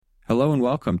Hello and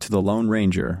welcome to The Lone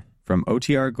Ranger from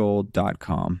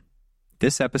OTRGold.com.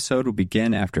 This episode will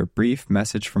begin after a brief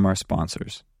message from our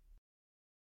sponsors.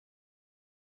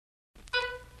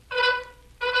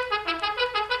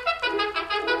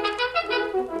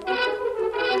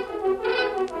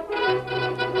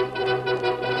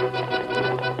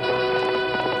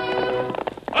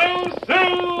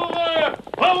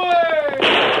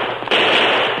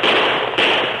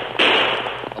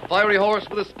 Fiery horse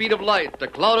with the speed of light, a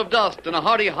cloud of dust, and a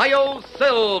hearty hi-yo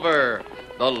silver,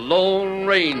 the Lone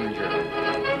Ranger.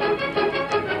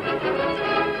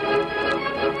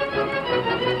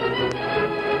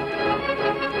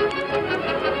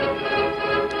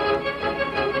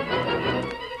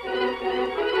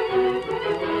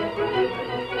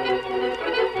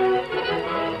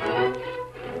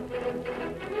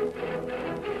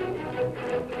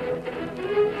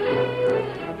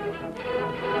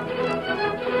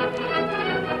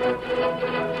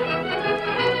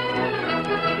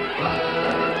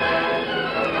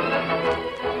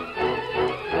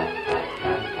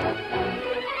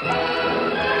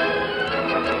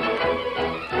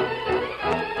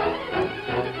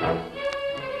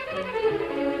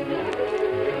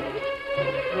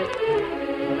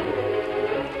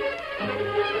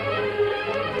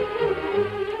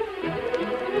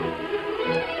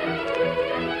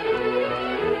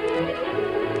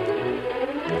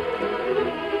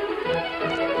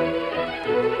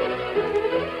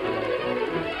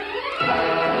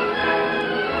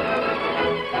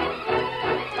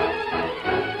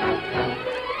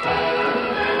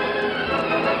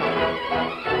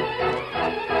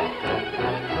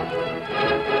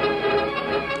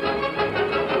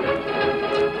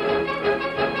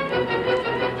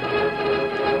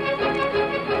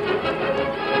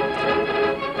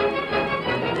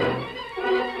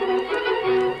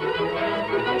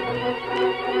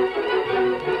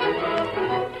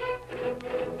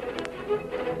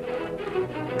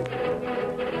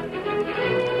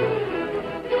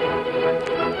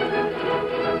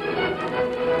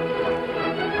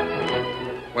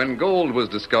 When gold was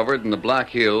discovered in the Black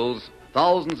Hills,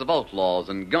 thousands of outlaws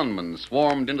and gunmen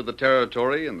swarmed into the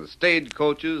territory, and the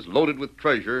stagecoaches, loaded with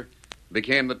treasure,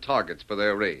 became the targets for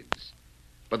their raids.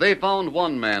 But they found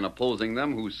one man opposing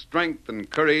them whose strength and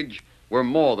courage were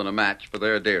more than a match for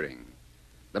their daring.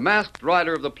 The masked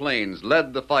rider of the plains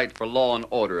led the fight for law and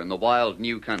order in the wild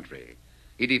new country.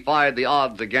 He defied the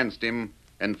odds against him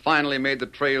and finally made the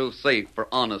trails safe for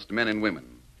honest men and women.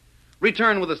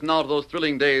 Return with us now to those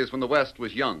thrilling days when the West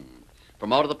was young.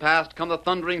 From out of the past come the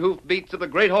thundering hoofbeats of the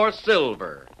great horse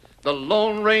Silver. The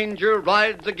Lone Ranger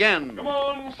rides again. Come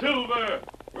on, Silver.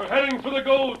 We're heading for the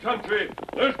gold country.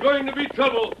 There's going to be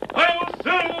trouble. Hi-yo,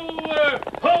 Silver!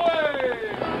 Away!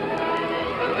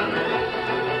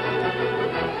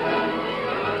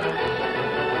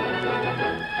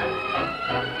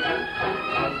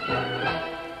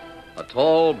 A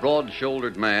tall,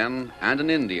 broad-shouldered man and an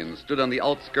Indian stood on the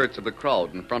outskirts of the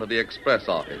crowd in front of the express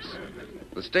office.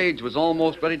 The stage was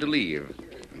almost ready to leave.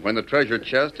 When the treasure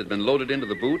chest had been loaded into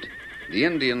the boot, the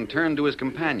Indian turned to his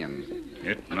companion.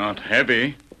 It not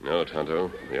heavy. No,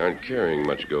 Tonto. They aren't carrying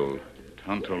much gold.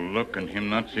 Tonto look and him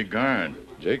not see guard.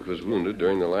 Jake was wounded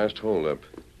during the last holdup.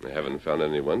 They haven't found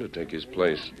anyone to take his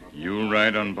place. You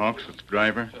ride on Box's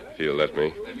driver? If he'll let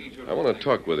me. I want to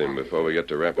talk with him before we get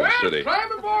to Rapid City.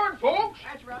 Climb aboard, folks.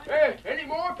 That's right. Any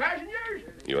more passengers?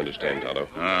 You understand, Tonto?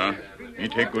 He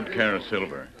take good care of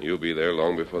Silver. You'll be there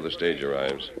long before the stage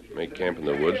arrives. Make camp in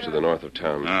the woods to the north of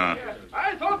town. I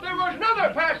thought there was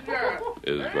another passenger.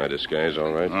 Is my disguise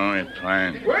all right? Oh, it's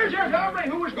fine. Where's that hombre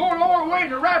who was going all the way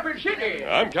to Rapid City?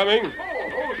 I'm coming.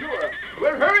 Oh, sure.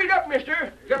 Well, hurry it up,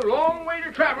 mister. Got a long way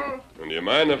to travel. And do you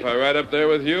mind if I ride up there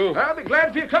with you? I'll be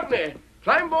glad for your company.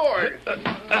 Climb aboard.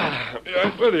 I'll be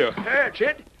right with you. That's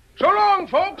it. So long,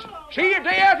 folks. See you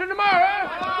day after tomorrow.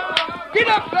 Get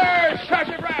up there,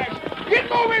 sassafras. Get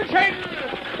moving, Satan.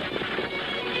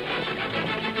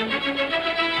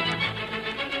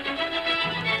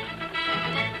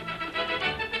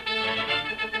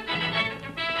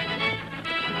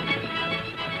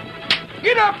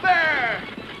 Get up there.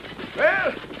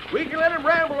 Well, we can let him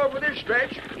ramble over this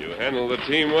stretch. You handle the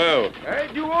team well.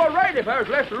 I'd do all right if I was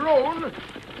left alone.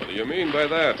 What do you mean by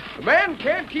that? A man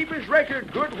can't keep his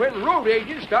record good when road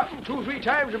agents stop him 2-3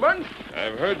 times a month.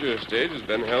 I've heard your stage has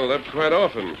been held up quite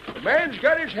often. The man's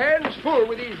got his hands full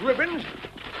with these ribbons.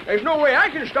 There's no way I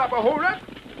can stop a holdup.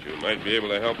 But you might be able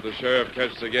to help the sheriff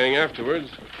catch the gang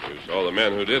afterwards. You saw the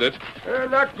man who did it.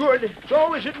 Not good. It's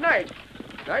always at night.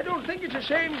 I don't think it's the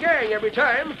same gang every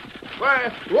time.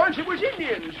 Why, once it was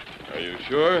Indians. Are you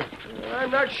sure?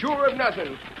 I'm not sure of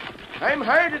nothing. I'm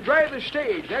hired to drive the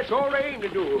stage. That's all I aim to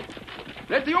do.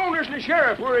 Let the owners and the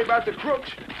sheriff worry about the crooks.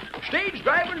 Stage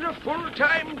driving's a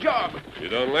full-time job. You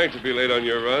don't like to be late on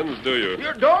your runs, do you?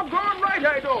 You're doggone right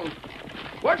I don't.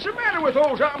 What's the matter with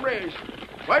those hombres?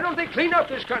 Why don't they clean up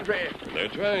this country? They're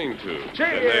trying to.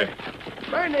 Say,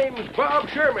 my name's Bob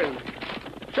Sherman.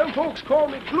 Some folks call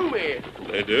me Gloomy.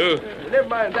 They do? Never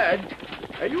mind that.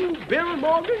 Are you Bill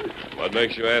Morgan? What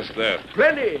makes you ask that?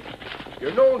 Plenty.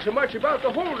 You're known so much about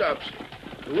the holdups.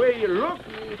 The way you look,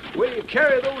 the way you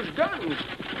carry those guns.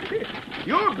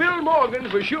 You're Bill Morgan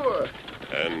for sure.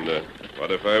 And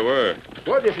what if I were?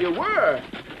 What if you were?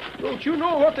 Don't you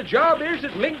know what the job is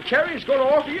that Link Carey's going to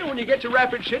offer you when you get to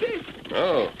Rapid City?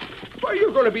 No. Why,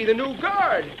 you're going to be the new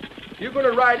guard. You're going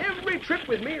to ride every trip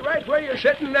with me right where you're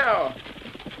sitting now.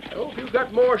 I hope you've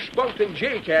got more spunk than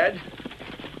Jake had.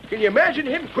 Can you imagine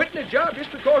him quitting the job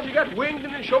just because he got winged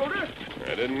in the shoulder?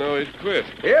 I didn't know he'd quit.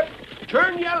 Yep,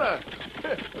 turn yellow.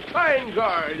 A fine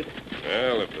guard.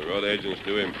 Well, if the road agents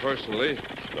knew him personally,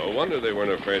 no wonder they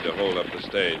weren't afraid to hold up the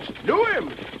stage. Knew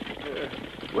him?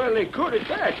 Well, they could at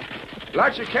that.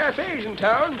 Lots of cafes in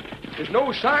town. There's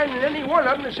no sign in any one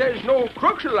of them that says no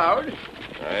crooks allowed.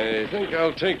 I think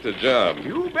I'll take the job.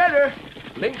 You better.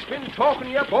 Link's been talking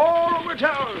you up all over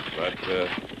town. But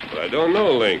I don't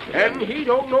know Link. And he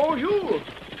don't know you.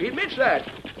 He admits that.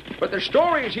 But the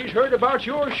stories he's heard about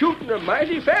your shooting are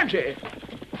mighty fancy.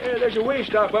 There's a way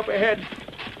stop up ahead.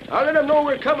 I'll let them know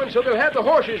we're coming so they'll have the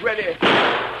horses ready.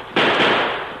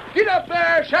 Get up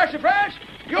there, sassafras.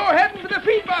 You're heading for the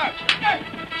feed box.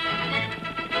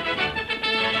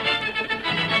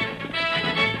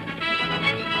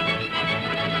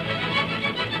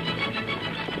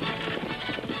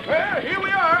 Well, here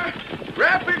we are.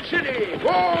 Rapid City.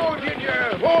 Whoa,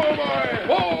 Ginger. Whoa, boy.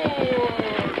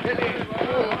 Whoa, City.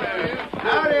 Whoa, there.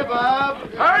 Howdy,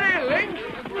 Bob. Howdy, Link.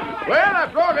 Well, I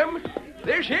brought him.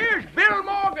 This here's Bill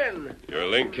Morgan. You're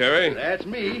Link Carey? That's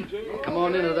me. Come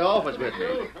on into the office with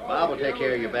me. Bob will take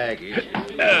care of your baggage.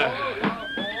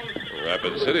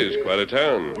 Rapid City is quite a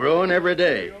town. Growing every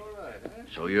day.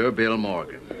 So you're Bill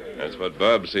Morgan. That's what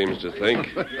Bob seems to think.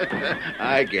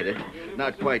 I get it.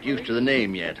 Not quite used to the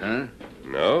name yet, huh?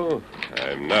 No,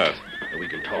 I'm not. We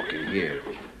can talk in here.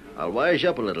 I'll wise you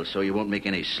up a little so you won't make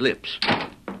any slips.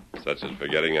 Such as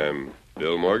forgetting I'm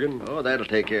Bill Morgan? Oh, that'll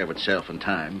take care of itself in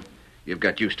time. You've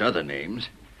got used to other names.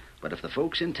 But if the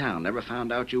folks in town never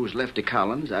found out you was Lefty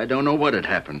Collins, I don't know what'd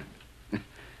happen.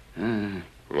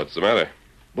 What's the matter?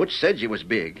 Butch said you was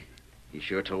big. He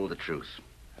sure told the truth.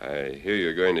 I hear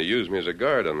you're going to use me as a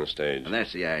guard on the stage. And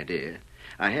that's the idea.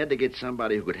 I had to get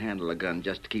somebody who could handle a gun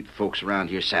just to keep folks around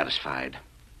here satisfied.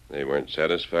 They weren't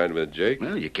satisfied with Jake?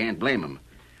 Well, you can't blame him.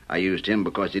 I used him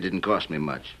because he didn't cost me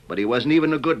much. But he wasn't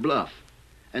even a good bluff.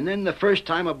 And then the first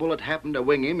time a bullet happened to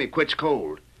wing him, he quits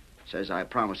cold. Says I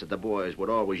promised that the boys would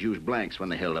always use blanks when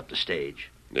they held up the stage.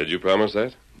 Did you promise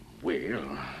that?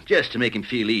 Well, just to make him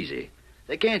feel easy.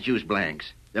 They can't use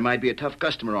blanks. There might be a tough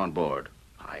customer on board.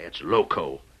 Why, it's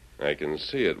loco. I can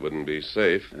see it wouldn't be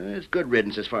safe. It's good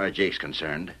riddance as far as Jake's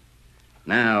concerned.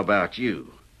 Now about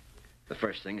you. The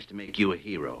first thing is to make you a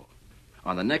hero.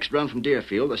 On the next run from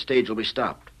Deerfield, the stage will be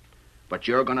stopped. But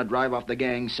you're going to drive off the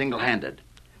gang single-handed.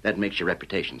 That makes your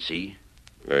reputation, see?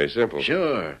 Very simple.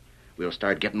 Sure. We'll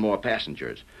start getting more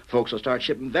passengers. Folks will start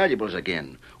shipping valuables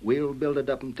again. We'll build it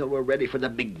up until we're ready for the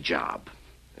big job.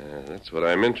 That's what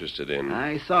I'm interested in.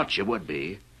 I thought you would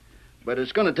be. But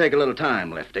it's going to take a little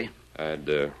time, Lefty.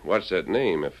 I'd watch that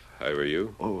name if I were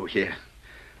you. Oh, yeah.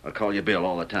 I'll call you Bill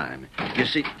all the time. You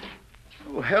see...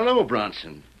 Oh, hello,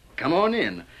 Bronson. Come on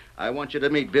in. I want you to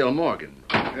meet Bill Morgan.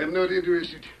 I'm not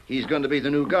interested. He's going to be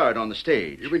the new guard on the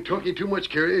stage. You've been talking too much,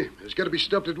 Carey. It's got to be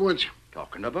stopped at once.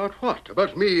 Talking about what?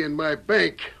 About me and my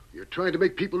bank. You're trying to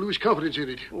make people lose confidence in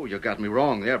it. Oh, you got me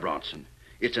wrong there, Bronson.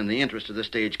 It's in the interest of the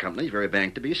stage company's very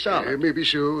bank to be solid. Maybe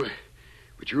so.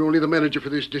 But you're only the manager for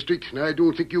this district, and I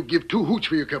don't think you'll give two hoots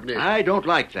for your company. I don't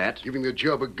like that. Giving the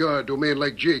job of guard to a man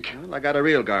like Jake. Well, I got a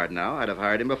real guard now. I'd have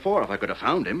hired him before if I could have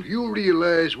found him. You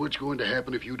realize what's going to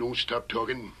happen if you don't stop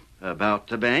talking? About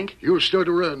the bank? You'll start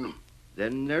a run.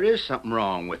 Then there is something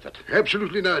wrong with it.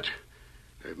 Absolutely not.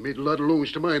 I've made a lot of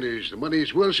loans to miners. The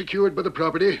money's well secured by the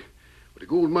property. But a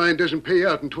gold mine doesn't pay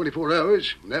out in 24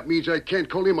 hours. And that means I can't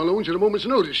call in my loans at a moment's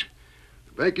notice.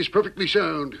 The bank is perfectly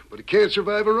sound, but it can't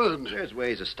survive a run. There's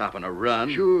ways of stopping a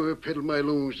run. Sure, peddle my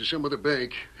loans to some other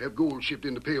bank. Have gold shipped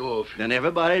in to pay off. Then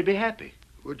everybody'd be happy.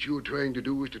 What you're trying to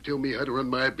do is to tell me how to run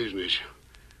my business.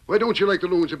 Why don't you like the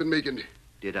loans I've been making?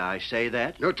 Did I say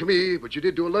that? Not to me, but you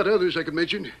did to a lot of others I could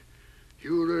mention.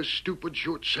 You're a stupid,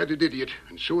 short-sighted idiot,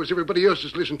 and so is everybody else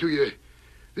that's listened to you.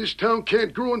 This town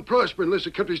can't grow and prosper unless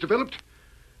the country's developed.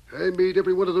 I made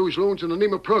every one of those loans in the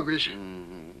name of progress.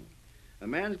 A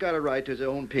man's got a right to his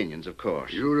own opinions, of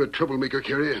course. You're a troublemaker,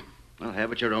 Carey. Well,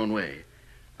 have it your own way.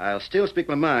 I'll still speak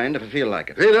my mind if I feel like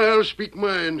it. Then I'll speak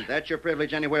mine. That's your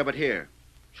privilege anywhere but here.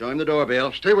 Show him the door,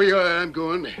 Bill. Stay where you are. I'm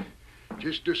going.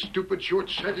 Just a stupid,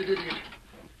 short-sighted idiot.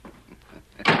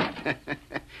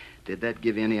 Did that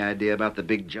give you any idea about the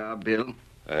big job, Bill?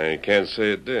 I can't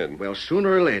say it did. Well,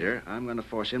 sooner or later, I'm going to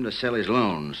force him to sell his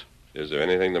loans. Is there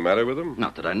anything the matter with him?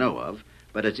 Not that I know of,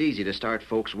 but it's easy to start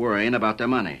folks worrying about their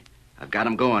money. I've got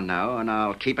 'em going now, and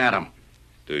I'll keep at 'em.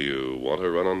 Do you want to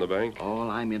run on the bank? All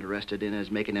I'm interested in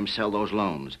is making him sell those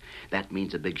loans. That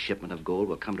means a big shipment of gold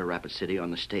will come to Rapid City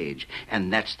on the stage,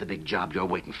 and that's the big job you're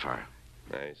waiting for.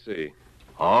 I see.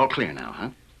 All clear now, huh?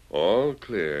 All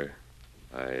clear.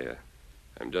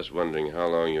 I'm just wondering how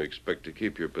long you expect to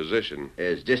keep your position.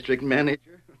 As district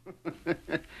manager?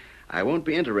 I won't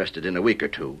be interested in a week or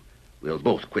two. We'll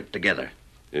both quit together.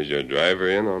 Is your driver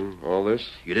in on all this?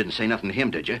 You didn't say nothing to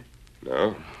him, did you?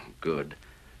 No. Good.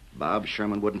 Bob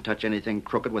Sherman wouldn't touch anything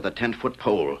crooked with a 10-foot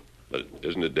pole. But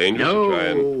isn't it dangerous to try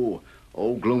and... No.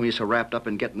 Old Gloomy's so wrapped up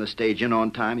in getting the stage in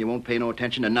on time, you won't pay no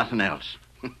attention to nothing else.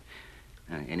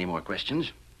 Any more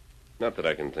questions? Not that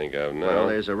I can think of, no. Well,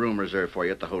 there's a room reserved for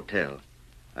you at the hotel.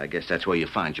 I guess that's where you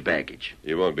find your baggage.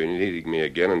 You won't be needing me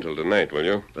again until tonight, will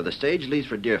you? Well, the stage leaves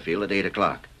for Deerfield at 8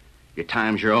 o'clock. Your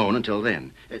time's your own until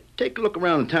then. Take a look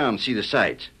around town and see the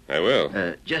sights. I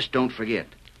will. Just don't forget.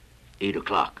 8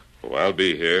 o'clock. Oh, I'll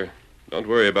be here. Don't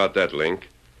worry about that, Link.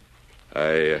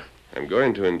 I'm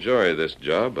going to enjoy this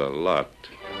job a lot.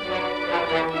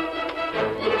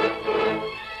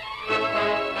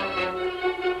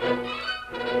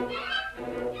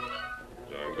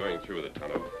 So I'm going through the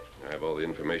tunnel. I have all the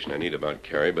information I need about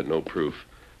Carey, but no proof.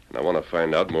 And I want to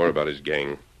find out more about his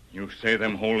gang. You say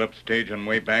them hold up stage on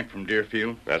way back from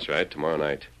Deerfield? That's right, tomorrow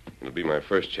night. It'll be my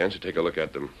first chance to take a look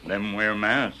at them. Them wear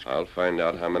masks. I'll find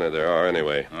out how many there are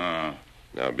anyway. Ah.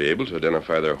 And I'll be able to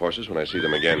identify their horses when I see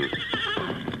them again.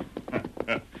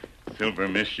 Silver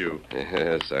miss you.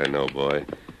 Yes, I know, boy.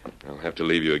 I'll have to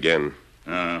leave you again.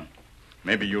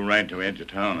 Maybe you ride to edge of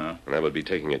town, huh? And I would be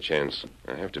taking a chance.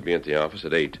 I have to be at the office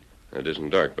at 8. It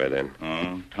isn't dark by then.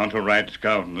 Oh, Tonto ride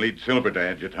scout and lead Silver to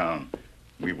edge of town.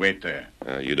 We wait there.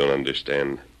 You don't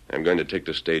understand. I'm going to take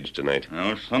the stage tonight.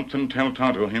 Well, something tell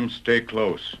Tonto him stay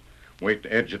close. Wait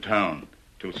to edge of town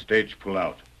till stage pull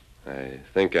out. I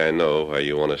think I know why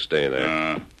you want to stay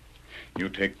there. You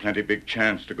take plenty big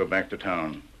chance to go back to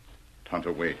town.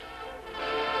 Tonto wait.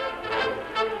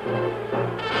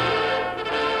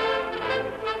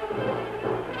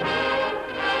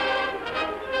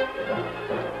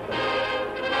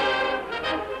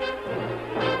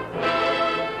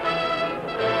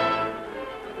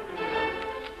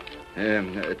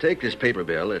 Take this paper,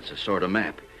 Bill. It's a sort of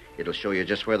map. It'll show you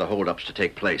just where the holdups to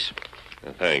take place.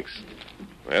 Thanks.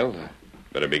 Well,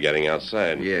 better be getting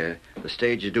outside. Yeah, the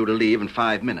stage is due to leave in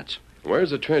 5 minutes.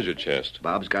 Where's the treasure chest?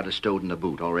 Bob's got it stowed in the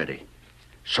boot already.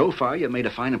 So far, you've made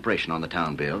a fine impression on the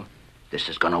town, Bill. This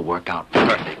is going to work out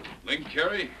perfect. Link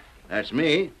Carey? That's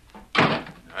me.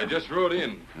 I just rode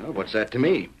in. Oh, what's that to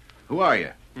me? Who are you?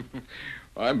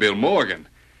 I'm Bill Morgan.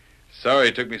 Sorry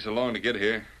it took me so long to get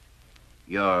here.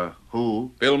 You're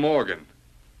who? Bill Morgan.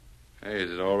 Hey,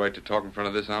 is it all right to talk in front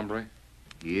of this hombre?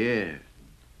 Yeah.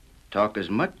 Talk as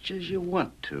much as you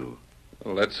want to.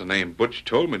 Well, that's the name Butch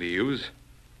told me to use.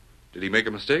 Did he make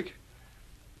a mistake?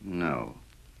 No.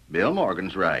 Bill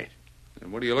Morgan's right.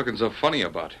 And what are you looking so funny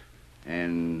about?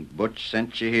 And Butch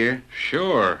sent you here?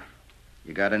 Sure.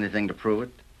 You got anything to prove it?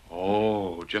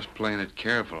 Oh, just playing it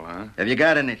careful, huh? Have you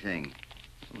got anything?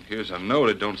 Well, here's a note.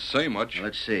 It don't say much.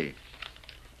 Let's see.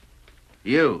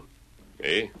 You?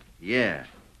 Me? Yeah.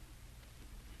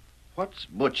 What's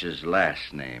Butch's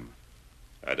last name?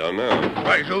 I don't know.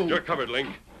 Right, who? You're covered, Link.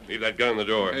 Leave that gun in the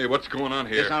door. Hey, what's going on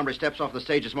here? This hombre steps off the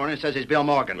stage this morning and says he's Bill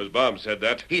Morgan. It was Bob said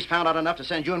that. He's found out enough to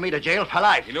send you and me to jail for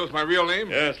life. He knows my real name?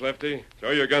 Yes, Lefty.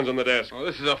 Throw your guns on the desk. Oh,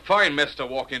 this is a fine mess to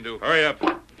walk into. Hurry up.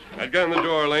 That gun in the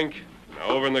door, Link. Now,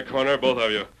 over in the corner, both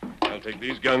of you. I'll take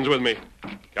these guns with me.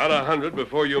 Count 100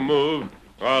 before you move,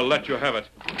 or I'll let you have it.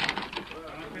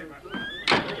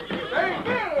 Hey,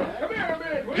 Bill, come here a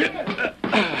minute.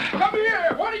 Come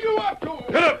here. What are you up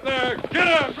to? Get up there! Get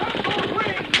up! Drop those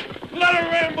wings. Let her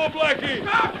ramble, Blackie!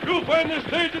 Stop! You'll find the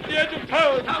stage at the edge of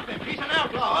town. Stop him. He's an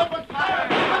outlaw. Open fire.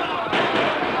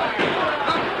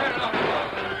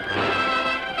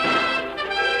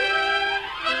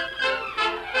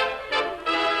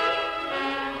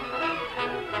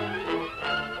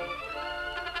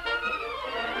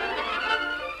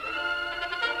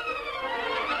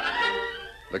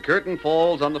 The curtain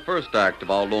falls on the first act of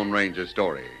our Lone Ranger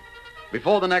story.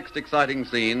 Before the next exciting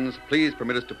scenes, please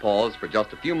permit us to pause for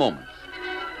just a few moments.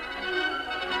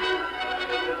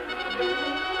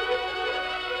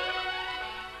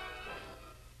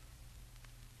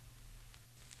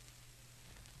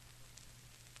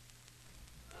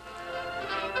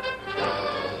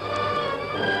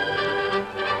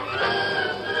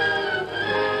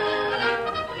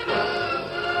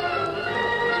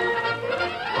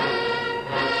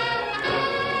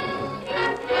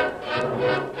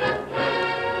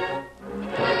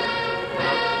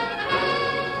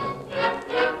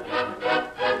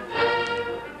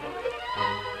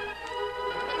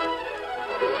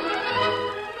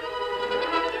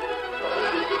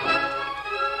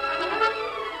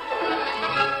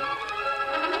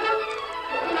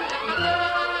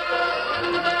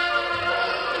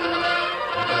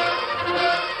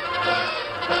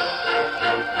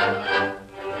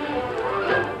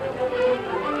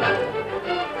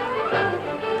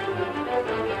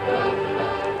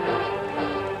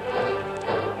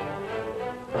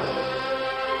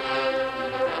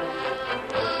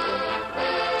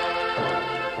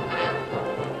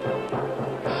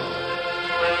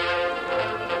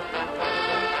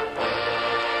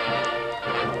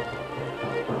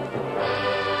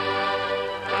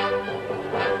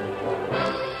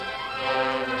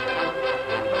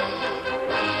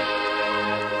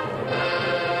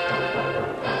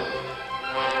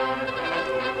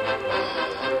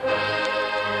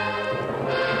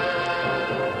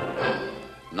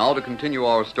 Now to continue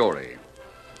our story.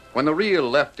 When the real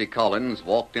Lefty Collins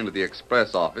walked into the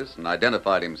express office and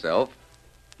identified himself,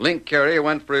 Link Carey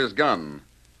went for his gun,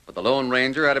 but the Lone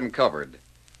Ranger had him covered.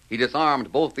 He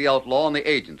disarmed both the outlaw and the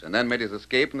agent and then made his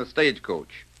escape in the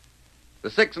stagecoach. The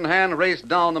Six in Hand raced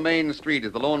down the main street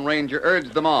as the Lone Ranger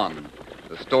urged them on.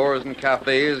 The stores and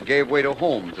cafes gave way to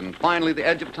homes, and finally the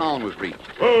edge of town was reached.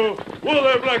 Whoa, whoa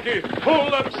there, Blackie.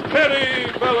 Hold up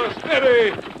steady, fella,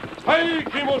 steady. Hi,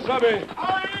 Kimosabe.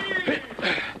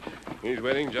 He's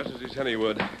waiting just as he said he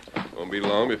would. Won't be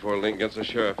long before Link gets the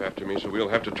sheriff after me, so we'll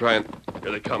have to try and...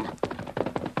 Here they come.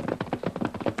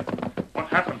 What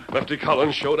happened? Lefty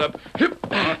Collins showed up. Hip!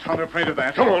 I'm not afraid of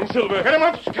that. Come on, Silver. Get him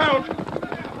up, Scout.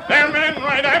 There are men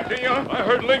right after you. I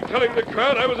heard Link telling the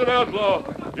crowd I was an outlaw.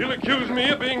 He'll accuse me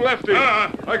of being Lefty.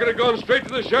 I could have gone straight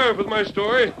to the sheriff with my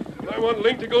story. I want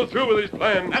Link to go through with his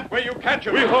plan. That way you catch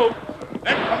him. We hope.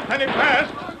 Then come plenty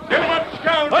fast. Get him up,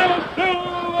 Scout. I'm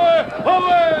Silver!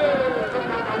 Away!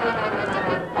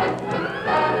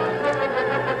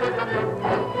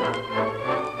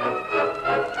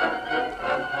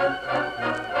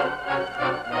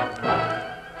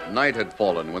 Night had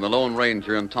fallen when the Lone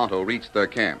Ranger and Tonto reached their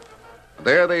camp.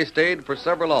 There they stayed for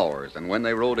several hours, and when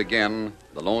they rode again,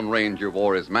 the Lone Ranger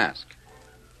wore his mask.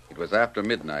 It was after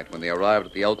midnight when they arrived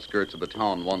at the outskirts of the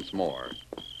town once more.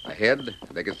 Ahead,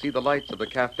 they could see the lights of the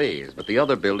cafes, but the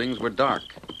other buildings were dark.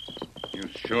 You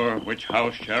sure which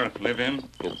house Sheriff live in?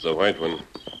 It's the white one.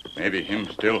 Maybe him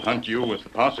still hunt you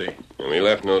with posse. And we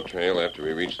left no trail after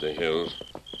we reached the hills.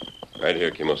 Right here,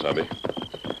 Kimosabe.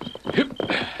 Hip!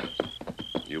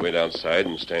 You wait outside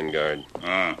and stand guard.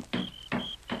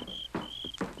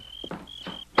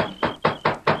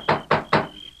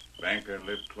 Banker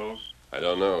live close? I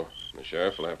don't know. The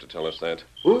sheriff will have to tell us that.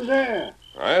 Who's there?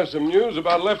 I have some news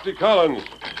about Lefty Collins.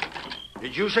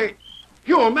 Did you say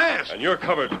you're masked? And you're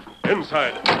covered.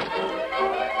 Inside.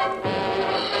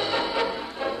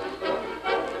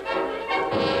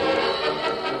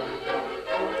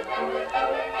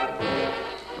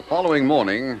 The following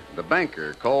morning, the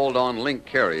banker called on Link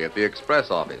Carey at the express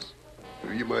office.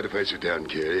 You mind if I sit down,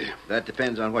 Carey? That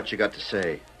depends on what you got to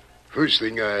say. First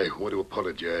thing, I want to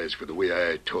apologize for the way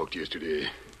I talked yesterday.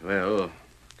 Well,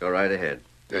 go right ahead.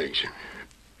 Thanks.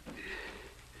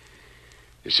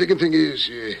 The second thing is,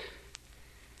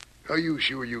 are you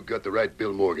sure you got the right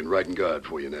Bill Morgan riding guard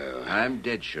for you now? I'm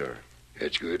dead sure.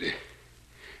 That's good.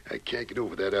 I can't get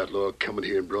over that outlaw coming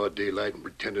here in broad daylight and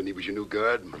pretending he was your new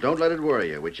guard. Don't let it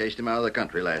worry you. We chased him out of the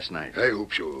country last night. I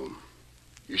hope so.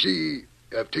 You see,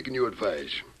 I've taken your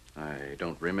advice. I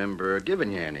don't remember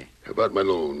giving you any. About my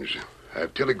loans.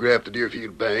 I've telegraphed the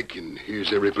Deerfield Bank, and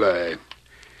here's their reply.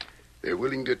 They're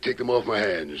willing to take them off my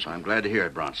hands. I'm glad to hear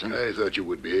it, Bronson. I thought you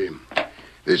would be.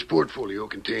 This portfolio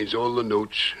contains all the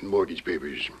notes and mortgage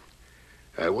papers.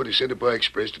 I want to send it by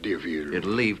express to Deerfield.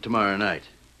 It'll leave tomorrow night.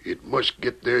 It must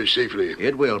get there safely.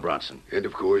 It will, Bronson. And,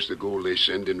 of course, the gold they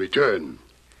send in return.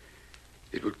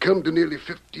 It would come to nearly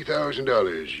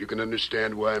 $50,000. You can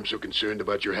understand why I'm so concerned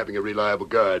about your having a reliable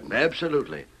guard.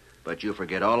 Absolutely. But you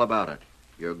forget all about it.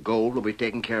 Your gold will be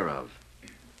taken care of.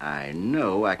 I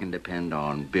know I can depend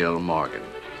on Bill Morgan.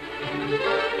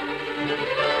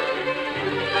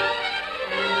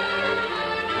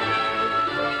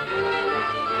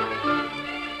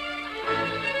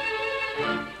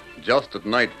 Just at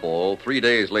nightfall, 3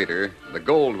 days later, the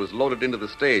gold was loaded into the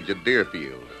stage at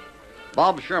Deerfield.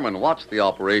 Bob Sherman watched the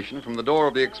operation from the door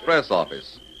of the express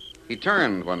office. He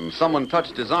turned when someone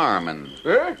touched his arm and...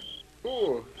 Huh?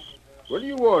 Oh, what do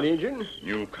you want, Injun?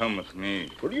 You come with me.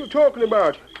 What are you talking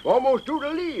about? Almost due to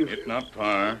leave. It's not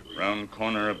far. Round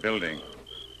corner of building.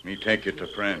 Me take you to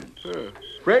friend.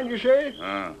 Friend, you say?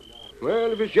 Ah.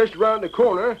 Well, if it's just around the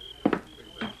corner...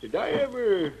 Did I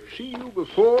ever see you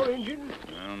before, Injun?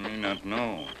 Well, me not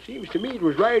know. Seems to me it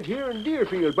was right here in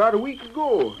Deerfield about a week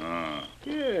ago. Ah.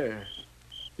 Yeah.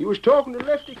 You was talking to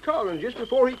Lefty Collins just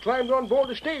before he climbed on board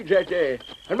the stage that day.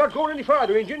 I'm not going any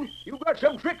farther, Injun. You got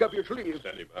some trick up your sleeve.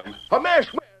 Steady, Bob. A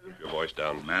masked man. Your voice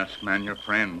down. Masked man, your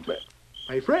friend.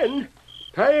 My friend?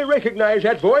 I recognize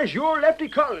that voice. You're Lefty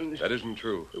Collins. That isn't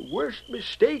true. The worst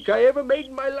mistake I ever made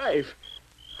in my life.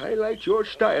 I liked your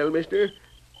style, mister.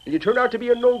 And you turned out to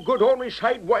be a no-good, ornery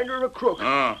sidewinder and a crook.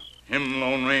 Ah, him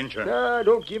Lone Ranger. Ah,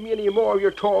 don't give me any more of your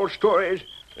tall stories.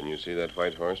 Can you see that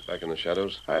white horse back in the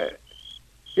shadows?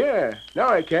 Yeah, now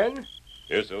I can.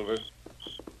 Here, Silver.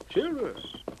 Silver?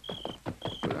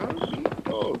 Well, I'll be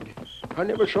dogged. I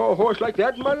never saw a horse like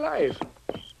that in my life.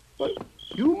 Well,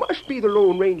 you must be the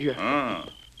Lone Ranger. Ah.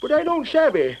 But I don't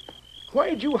savvy.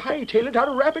 Why'd you hightail it out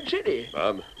of Rapid City?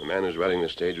 Bob, the man who's riding the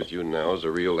stage with you now is a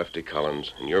real Lefty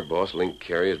Collins, and your boss, Link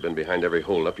Carey, has been behind every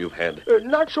holdup you've had.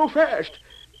 Not so fast.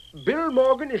 Bill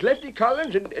Morgan is Lefty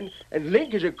Collins and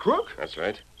Link is a crook? That's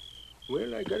right.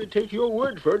 Well, I gotta take your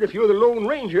word for it if you're the Lone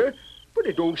Ranger, but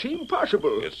it don't seem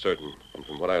possible. It's certain. And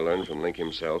from what I learned from Link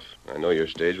himself, I know your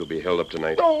stage will be held up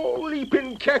tonight. Oh,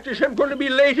 leaping cactus, I'm going to be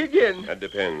late again. That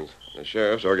depends. The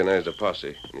sheriff's organized a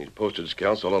posse, and he's posted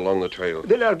scouts all along the trail.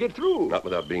 Then I'll get through. Not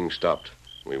without being stopped.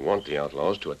 We want the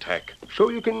outlaws to attack. So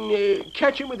you can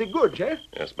catch him with the goods, eh?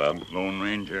 Yes, Bob. Lone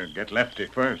Ranger, get Lefty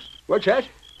first. What's that?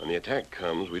 When the attack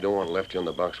comes, we don't want Lefty on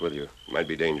the box with you. It might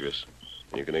be dangerous.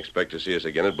 You can expect to see us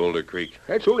again at Boulder Creek.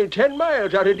 That's only 10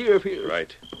 miles out of Deerfield.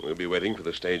 Right. We'll be waiting for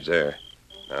the stage there.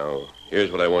 Now, here's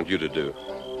what I want you to do.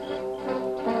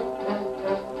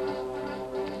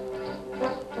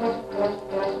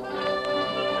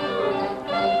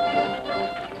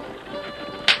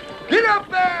 Get up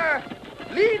there!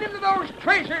 Lean into those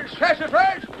tracers,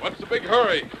 sassafras! What's the big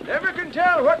hurry? Never can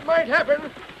tell what might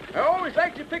happen. I always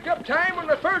like to pick up time on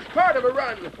the first part of a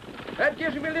run. That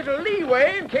gives me a little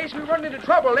leeway in case we run into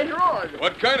trouble later on.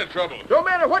 What kind of trouble? No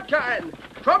matter what kind.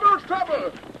 Trouble's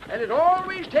trouble. And it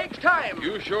always takes time.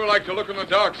 You sure like to look on the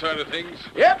dark side of things.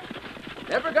 Yep.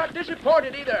 Never got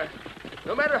disappointed either.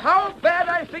 No matter how bad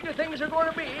I figure things are going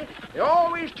to be, they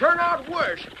always turn out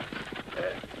worse.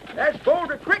 That's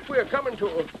Boulder Creek we're coming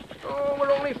to. Oh,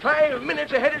 we're only 5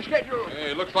 minutes ahead of schedule.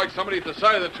 Hey, looks like somebody at the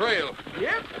side of the trail.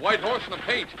 Yep. A white horse in the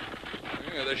paint.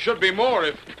 Yeah, there should be more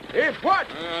if... If what?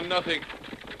 Nothing.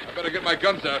 I better get my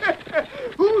guns out.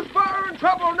 Who's firing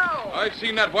trouble now? I've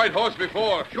seen that white horse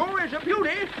before. Sure is a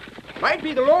beauty. Might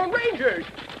be the Lone Rangers.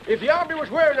 If the hombre was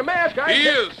wearing a mask, He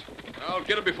is. I'll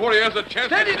get him before he has a chance.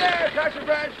 Steady there,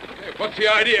 sassafras. Hey, what's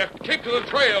the idea? Keep to the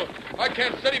trail. I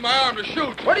can't steady my arm to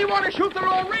shoot. What do you want to shoot the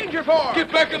Lone Ranger for?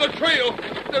 Get back on the trail.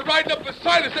 They're riding up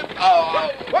beside us and...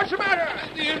 Oh! What's the matter?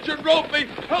 The engine roped me.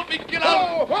 Help me get Oh,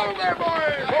 out. hold there,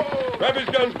 boys. Oh. Grab his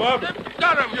guns, Bob.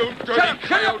 Got him, you dirty Shut up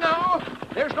coyote. now.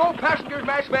 There's no passengers,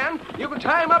 masked man. You can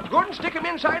tie him up good and stick him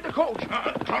inside the coach.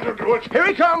 Try to do it. Here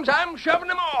he comes. I'm shoving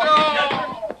him off.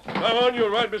 No. Come on, you'll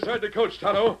ride beside the coach,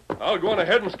 Tonto. I'll go on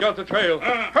ahead and scout the trail.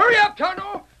 Hurry up,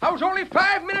 Tonto. I was only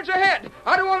 5 minutes ahead.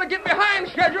 I don't want to get behind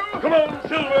schedule. Come on,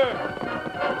 Silver.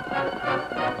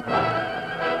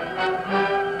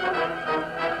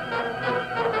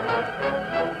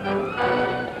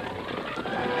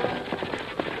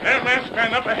 There, masked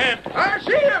man up ahead. I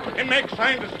see him. He makes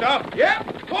sign to stop.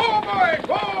 Yep. Whoa, boys.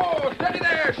 Whoa. Steady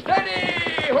there.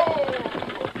 Steady. Whoa.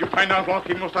 You find outlaw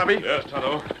Kimosabe? Yes,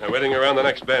 Tonto. They're waiting around the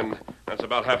next bend. That's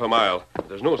about half a mile.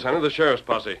 There's no sign of the sheriff's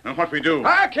posse. And what we do?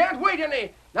 I can't wait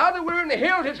any. Now that we're in the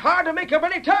hills, it's hard to make up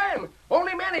any time.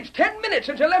 Only managed 10 minutes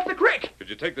since I left the creek. Could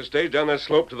you take the stage down that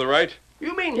slope to the right?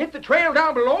 You mean hit the trail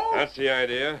down below? That's the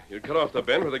idea. You'd cut off the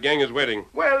bend where the gang is waiting.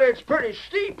 Well, it's pretty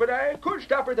steep, but I could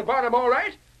stop her at the bottom all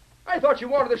right. I thought you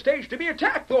wanted the stage to be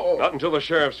attacked, though. Not until the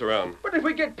sheriff's around. But if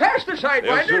we get past the They'll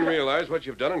soon sidewinder... realize what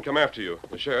you've done and come after you.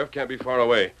 The sheriff can't be far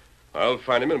away. I'll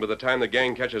find him, and by the time the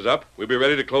gang catches up, we'll be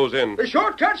ready to close in. The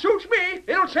shortcut suits me.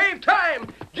 It'll save time.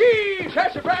 Gee,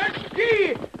 sassafras.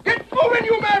 Gee, get moving,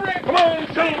 you maverick. Come on,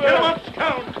 Silver! Get him up,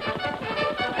 Scout.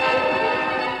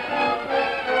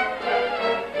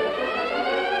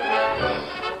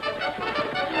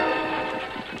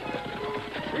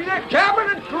 See that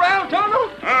cabin and corral tunnel?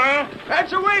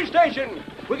 That's a way station.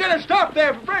 We gotta stop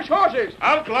there for fresh horses.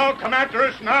 Outlaw, come after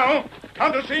us now.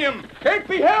 Come to see him. Can't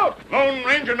be helped. Lone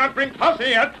Ranger not bring posse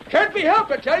yet. Can't be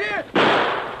helped, I tell you.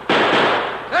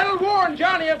 That'll warn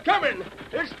Johnny of coming.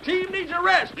 This team needs a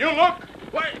rest. You look.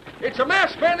 Why, it's a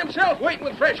masked man himself waiting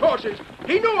with fresh horses.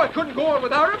 He knew I couldn't go on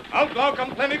without him. Outlaw,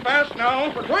 come plenty fast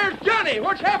now. But where's Johnny?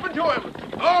 What's happened to him?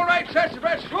 All right,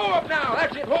 Sassafras, slow up now.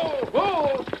 That's it.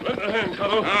 Hold. Lend a hand,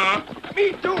 Tonto.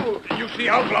 Me too. You see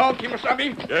Outlaw,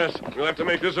 Kimasabi? Yes, we'll have to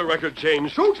make this a record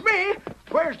change. Suits me.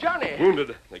 Where's Johnny?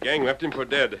 Wounded. The gang left him for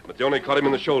dead, but they only caught him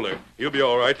in the shoulder. He'll be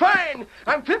all right. Fine.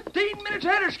 I'm 15 minutes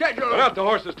ahead of schedule. Run out the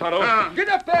horses, Tonto. Get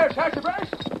up there, Sassafras.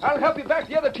 I'll help you back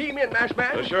the other team in, masked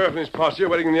man. The sheriff and his posse are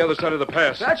waiting on the other side of the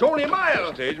pass. That's only a mile.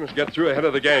 The stage must get through ahead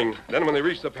of the gang. Then when they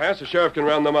reach the pass, the sheriff can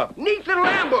round them up. Neat little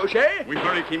ambush, eh? We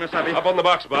hurry, Kimasabi. Up on the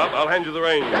box, Bob. I'll hand you the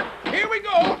reins. Here we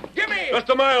go. Gimme. Just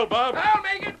a mile, Bob. I'll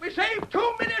make it. We saved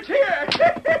 2 minutes here.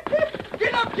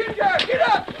 Get up, Ginger. Get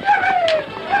up. Gimme.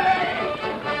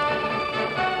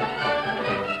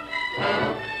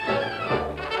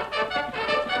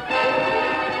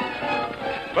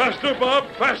 Faster, Bob,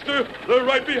 faster. They're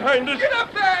right behind us. Get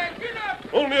up there. Get up.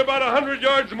 Only about 100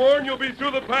 yards more and you'll be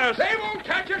through the pass. They won't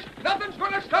catch us. Nothing's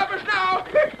going to stop us now.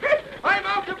 I'm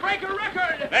out to break a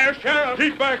record. There, Sheriff.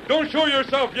 Keep back. Don't show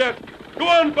yourself yet. Go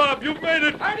on, Bob. You've made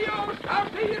it. Adios. I'll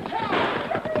see you in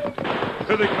town.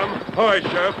 Here they come. All right,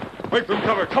 Sheriff. Break from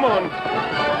cover. Come on.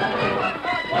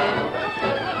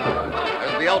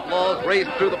 As the outlaws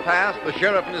raced through the pass, the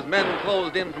sheriff and his men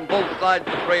closed in from both sides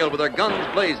of the trail with their guns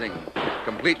blazing.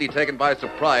 Completely taken by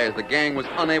surprise, the gang was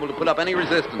unable to put up any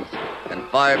resistance. And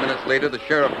 5 minutes later, the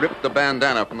sheriff ripped the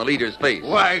bandana from the leader's face.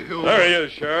 Why, you... There he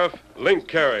is, Sheriff. Link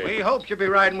Carey. We hoped you'd be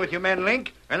riding with your men,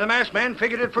 Link, and the masked man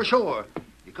figured it for sure.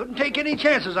 You couldn't take any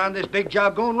chances on this big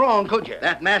job going wrong, could you?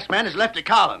 That masked man is Lefty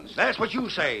Collins. That's what you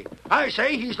say. I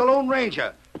say he's the Lone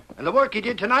Ranger, and the work he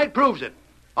did tonight proves it.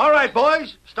 All right,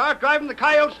 boys, start driving the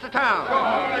coyotes to town.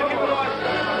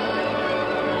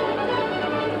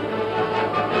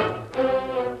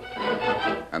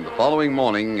 And the following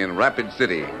morning in Rapid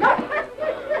City.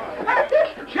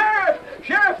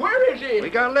 Sheriff, where is he? We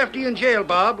got Lefty in jail,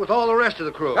 Bob, with all the rest of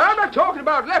the crew. I'm not talking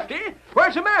about Lefty.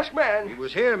 Where's the masked man? He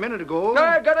was here a minute ago.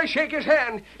 I gotta shake his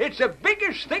hand. It's the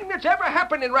biggest thing that's ever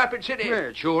happened in Rapid City. Yeah,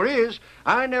 it sure is.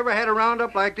 I never had a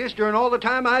roundup like this during all the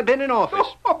time I've been in office.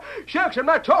 Oh, shucks, I'm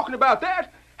not talking about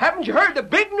that. Haven't you heard the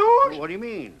big news? What do you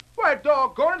mean? Why,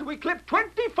 doggone it, we clipped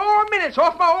 24 minutes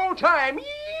off my old time.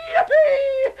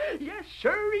 Yippee! Yes,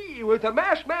 sirree. With the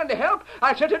masked man to help,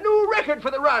 I set a new record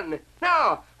for the run.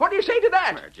 Now, what do you say to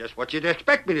that? Well, just what you'd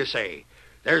expect me to say.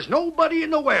 There's nobody in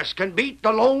the West can beat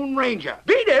the Lone Ranger.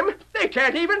 Beat him? They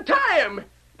can't even tie him.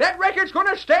 That record's going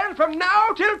to stand from now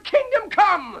till kingdom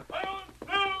come.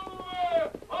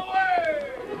 Away!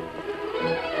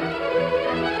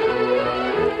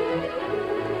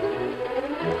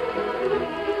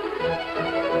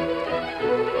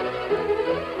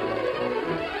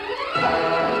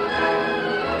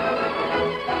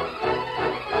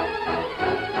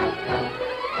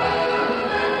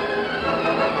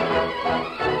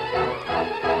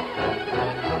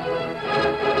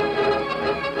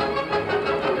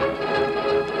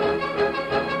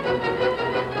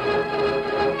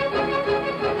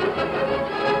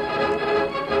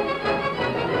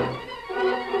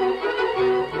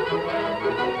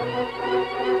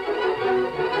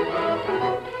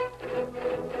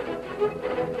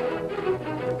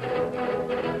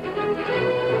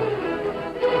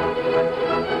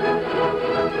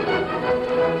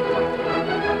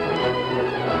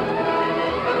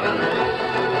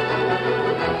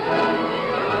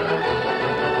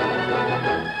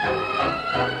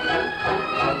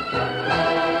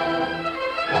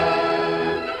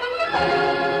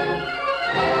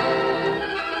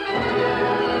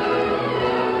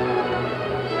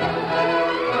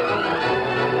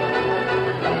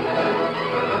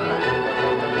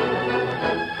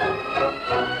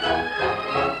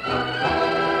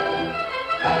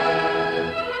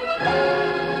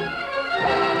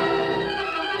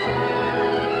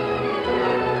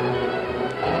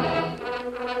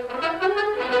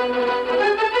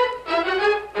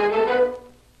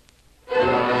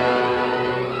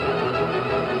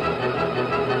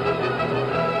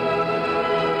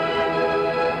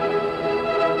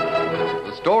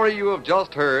 The story you have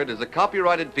just heard is a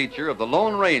copyrighted feature of the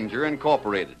Lone Ranger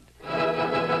Incorporated.